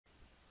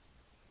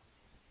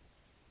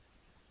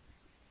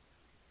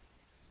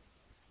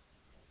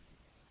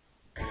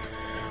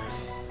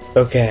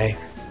Okay,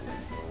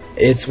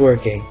 it's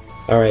working.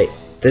 Alright,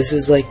 this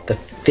is like the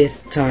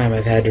 5th time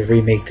I've had to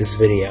remake this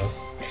video.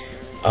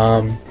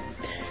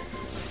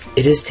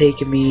 It has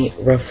taken me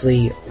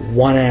roughly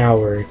 1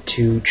 hour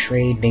to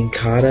train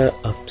Ninkata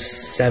up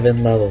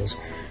 7 levels.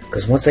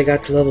 Because once I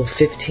got to level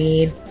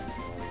 15,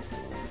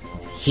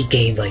 he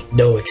gained like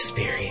no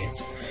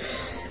experience.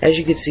 As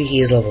you can see, he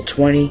is level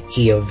 20,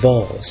 he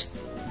evolves.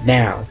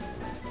 Now,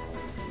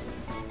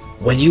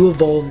 when you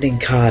evolve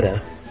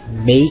Ninkata,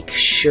 make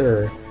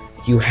sure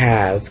you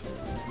have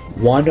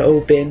 1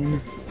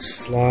 open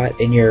slot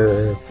in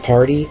your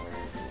party.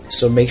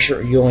 So make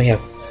sure you only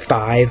have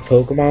 5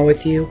 Pokemon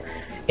with you,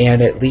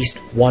 and at least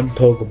 1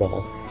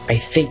 Pokeball. I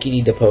think you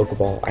need the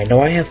Pokeball. I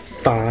know I have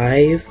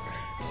 5,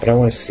 but I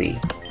want to see.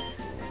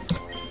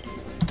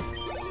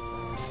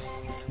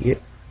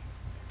 Yep.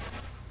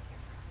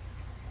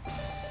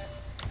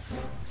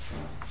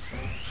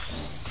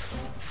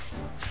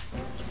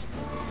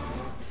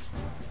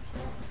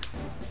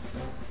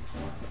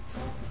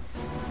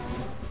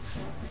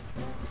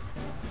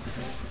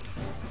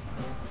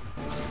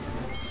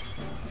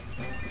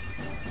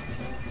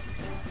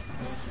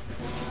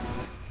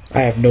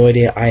 I have no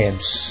idea. I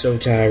am so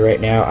tired right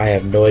now. I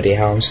have no idea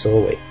how I'm still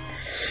awake.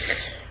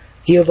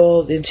 He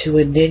evolved into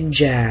a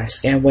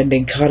Ninjask, and when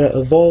Ninkata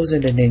evolves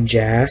into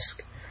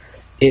Ninjask,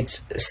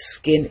 its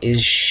skin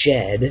is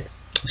shed,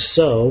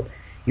 so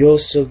you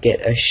also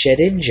get a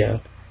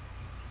Shedinja.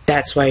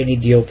 That's why I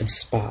need the open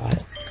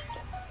spot.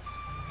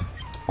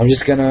 I'm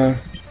just gonna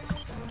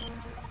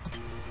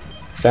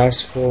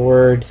fast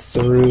forward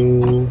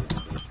through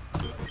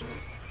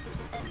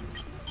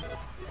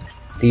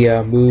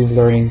the move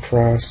learning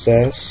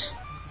process.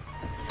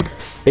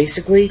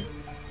 Basically,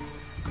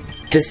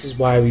 this is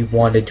why we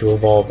wanted to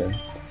evolve him.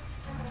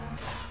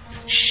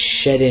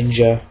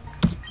 Shedinja.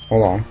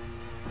 Hold on.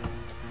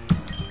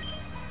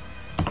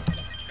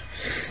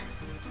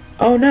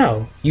 Oh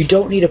no, you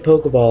don't need a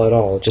Pokeball at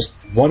all, just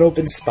 1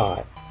 open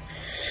spot.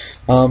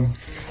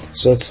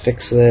 So let's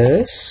fix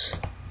this.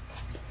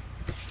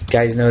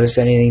 Guys notice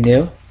anything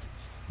new?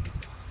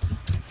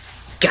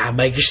 Got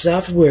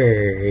Microsoft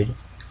Word.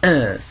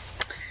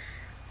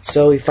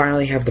 So we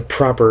finally have the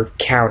proper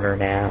counter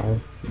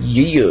now.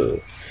 Yeah.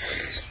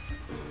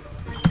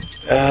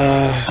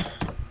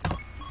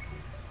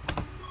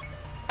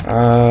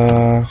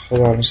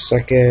 Hold on a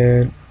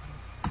second.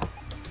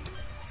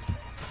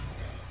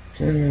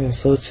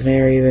 Floats in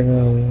air even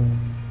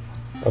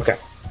though... Okay.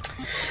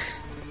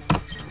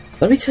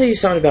 Let me tell you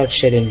something about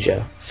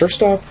Shedinja.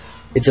 First off,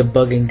 it's a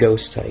bug and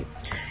ghost type.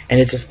 And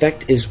its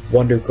effect is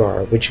Wonder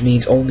Guard, which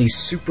means only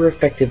super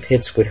effective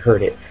hits would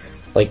hurt it.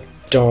 Like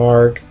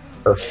dark,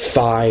 or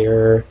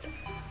fire,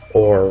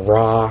 or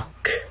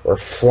rock, or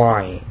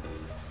flying.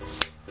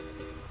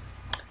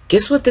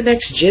 Guess what the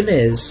next gym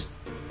is?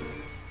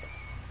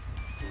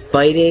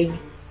 Fighting.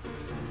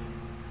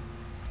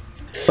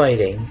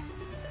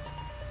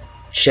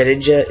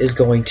 Shedinja is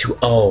going to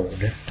own.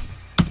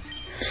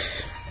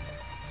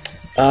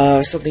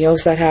 Something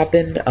else that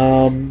happened,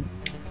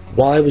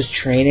 while I was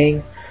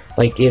training,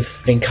 like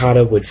if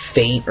Ninkata would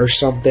faint or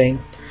something,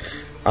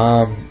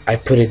 I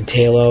put in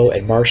Talo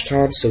and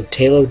Marshtomp, so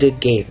Talo did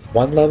gain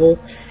 1 level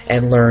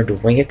and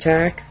learned Wing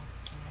Attack,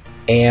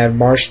 and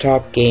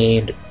Marshtomp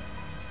gained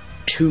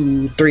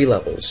 3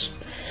 levels.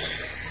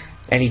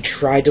 And he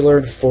tried to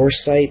learn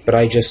Foresight, but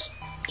I just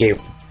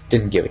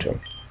didn't give it to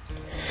him.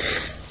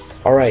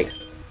 Alright,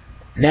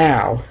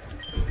 now,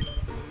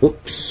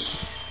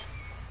 oops,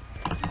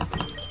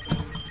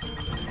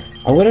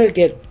 I'm gonna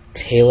get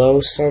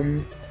Talo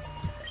some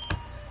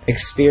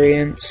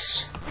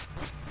experience,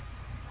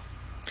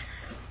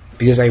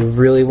 because I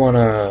really want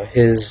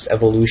his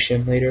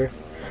evolution later.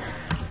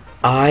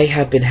 I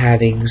have been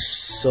having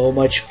so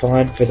much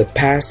fun for the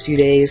past few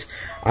days.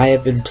 I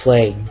have been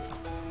playing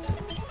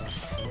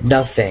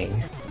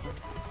nothing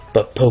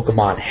but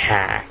Pokemon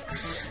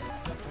hacks.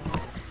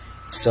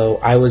 So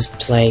I was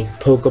playing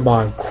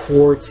Pokemon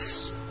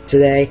Quartz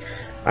today.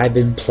 I've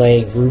been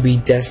playing Ruby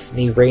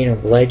Destiny Reign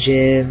of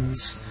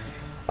Legends.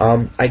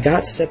 I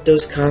got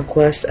Septos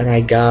Conquest and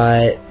I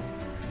got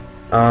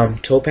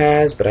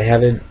Topaz, but I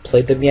haven't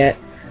played them yet.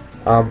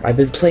 I've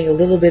been playing a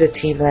little bit of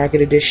Team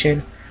Rocket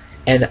Edition,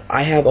 and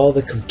I have all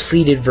the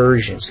completed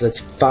versions, so that's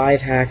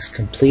 5 hacks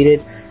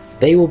completed.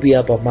 They will be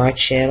up on my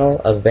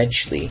channel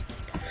eventually.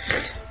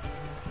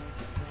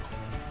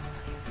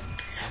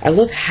 I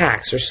love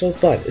hacks, they're so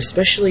fun,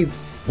 especially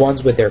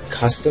ones with their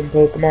custom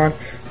Pokemon,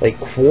 like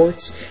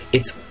Quartz.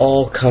 It's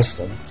all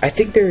custom. I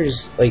think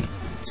there's like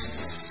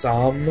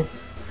some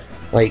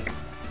like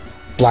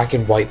black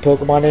and white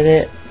Pokemon in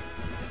it,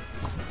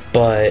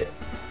 but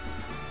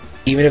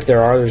even if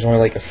there are, there's only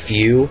like a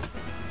few.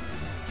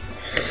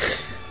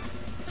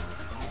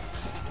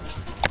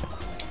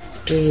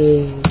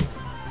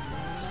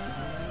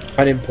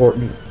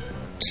 Unimportant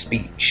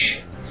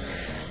speech.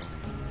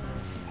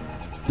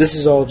 This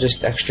is all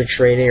just extra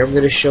training. I'm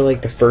going to show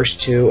like the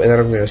first 2, and then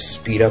I'm going to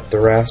speed up the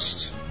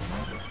rest.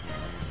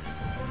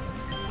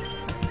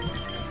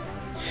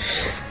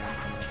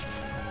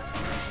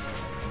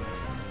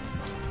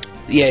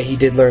 yeah, he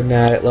did learn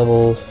that at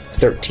level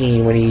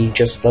 13 when he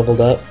just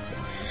leveled up.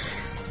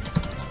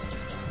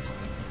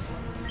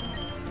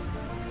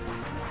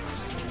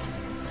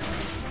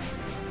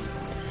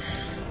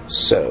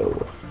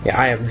 So, yeah,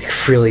 I am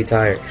really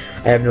tired.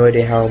 I have no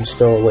idea how I'm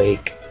still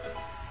awake.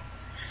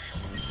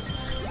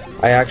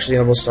 I actually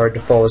almost started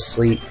to fall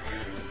asleep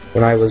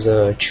when I was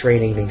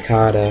training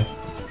Ninkata.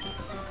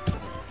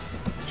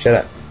 Shut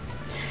up.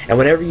 And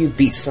whenever you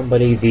beat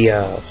somebody, the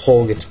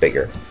hole gets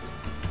bigger.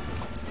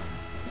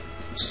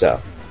 So.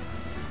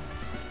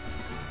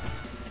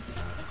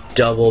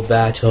 Double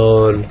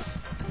battle.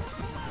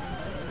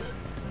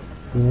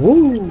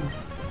 Woo!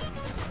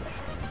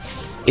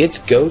 It's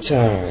go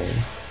time.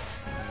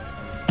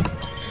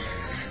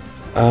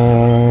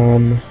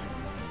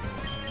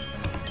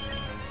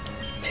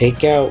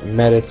 Take out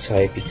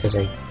Metatite because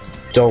I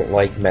don't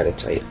like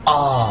Metatite.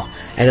 Ah!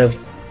 And of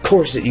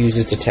course it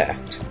uses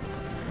Detect.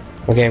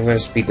 Okay, I'm gonna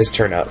speed this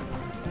turn up.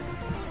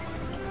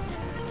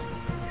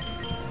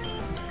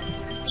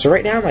 So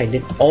right now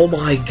oh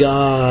my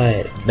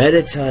god!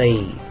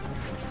 Metatite!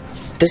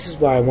 This is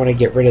why I want to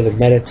get rid of the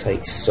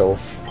Metatite so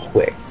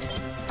quick.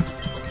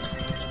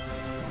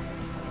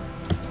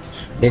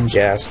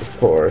 Ninjask, of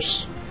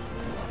course.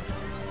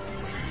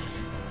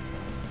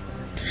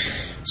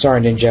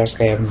 Sorry,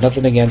 Ninjask, I have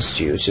nothing against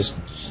you. It's just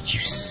you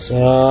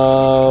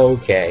so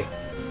okay.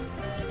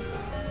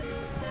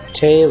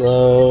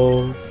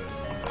 Talo.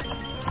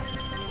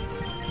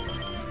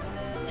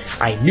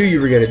 I knew you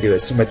were gonna do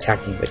it, so I'm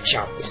attacking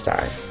Machop this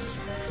time.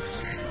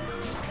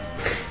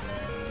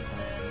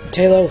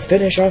 Talo,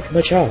 finish off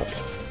Machop.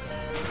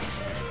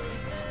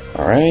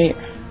 Alright.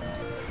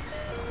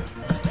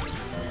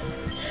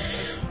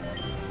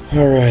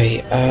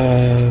 Alright,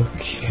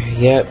 okay.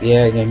 Yep,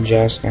 yeah,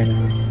 Ninjask, I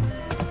know.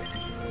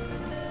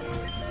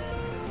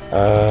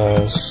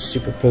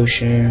 Super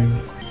Potion.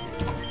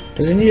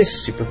 Does it need a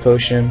Super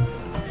Potion?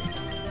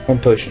 One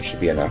potion should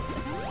be enough.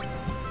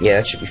 Yeah,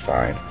 that should be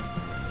fine.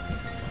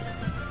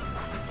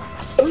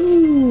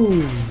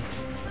 Ooh!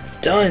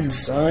 Done,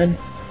 son!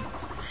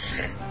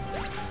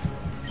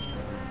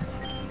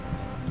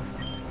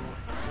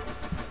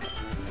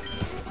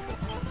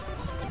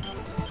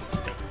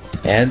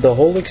 And the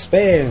hole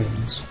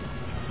expands!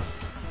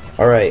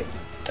 Alright,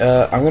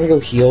 I'm gonna go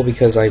heal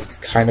because I'm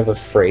kind of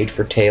afraid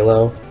for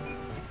Talo.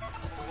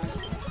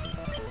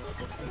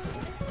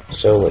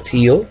 So let's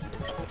heal.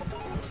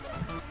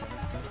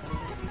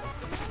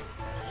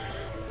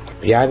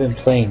 Yeah, I've been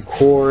playing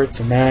Quartz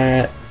and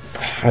that.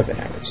 I've been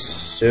having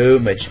so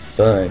much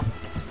fun.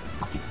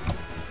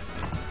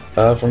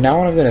 From now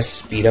on I'm gonna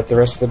speed up the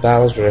rest of the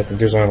battles, but I think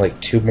there's only like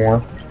 2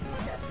 more.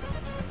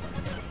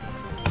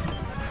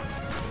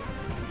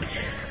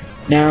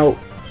 Now,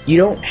 you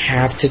don't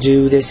have to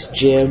do this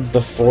gym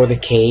before the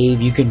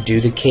cave. You can do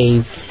the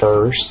cave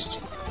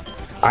first.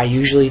 I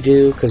usually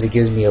do because it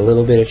gives me a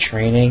little bit of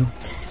training,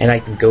 and I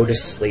can go to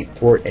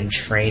Slateport and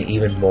train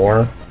even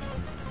more.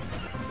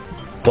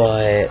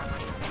 But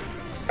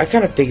I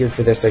kind of figured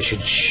for this I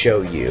should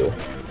show you.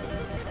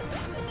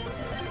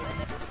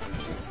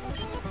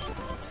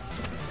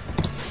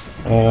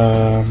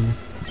 A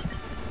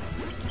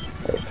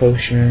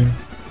potion.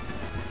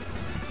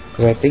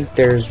 Because I think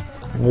there's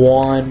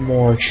one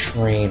more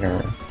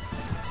trainer.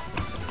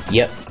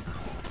 Yep.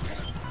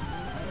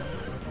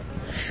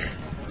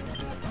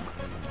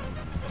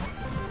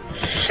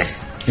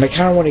 And I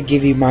kind of want to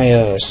give you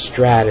my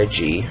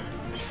strategy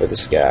for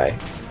this guy.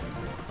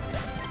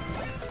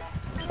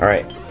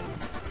 Alright.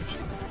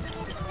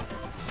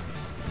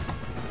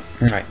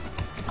 Alright.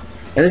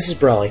 And this is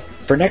Brawly.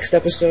 For next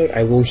episode,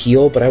 I will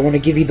heal, but I want to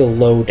give you the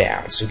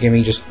lowdown. So give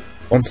me just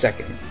 1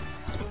 second.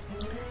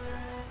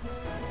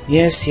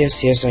 Yes,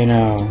 yes, yes, I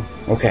know.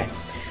 Okay.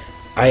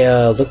 I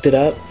looked it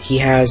up. He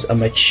has a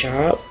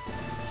Machop,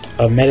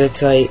 a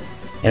Metatite,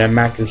 and a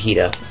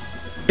Makuhita.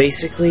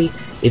 Basically,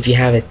 if you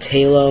have a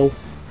Talo,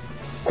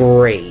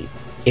 great.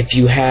 If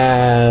you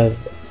have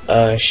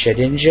a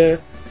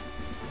Shedinja,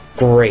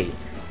 great.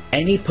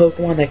 Any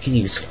Pokemon that can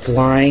use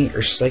flying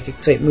or psychic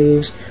type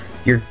moves,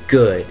 you're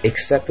good.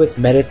 Except with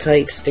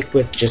Metatite, stick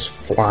with just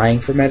flying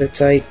for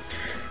Metatite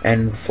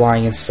and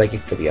flying and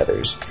psychic for the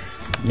others.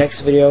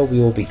 Next video, we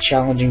will be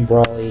challenging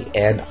Brawly,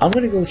 and I'm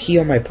gonna go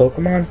heal my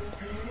Pokemon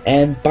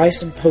and buy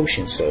some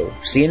potions, so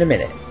see you in a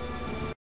minute.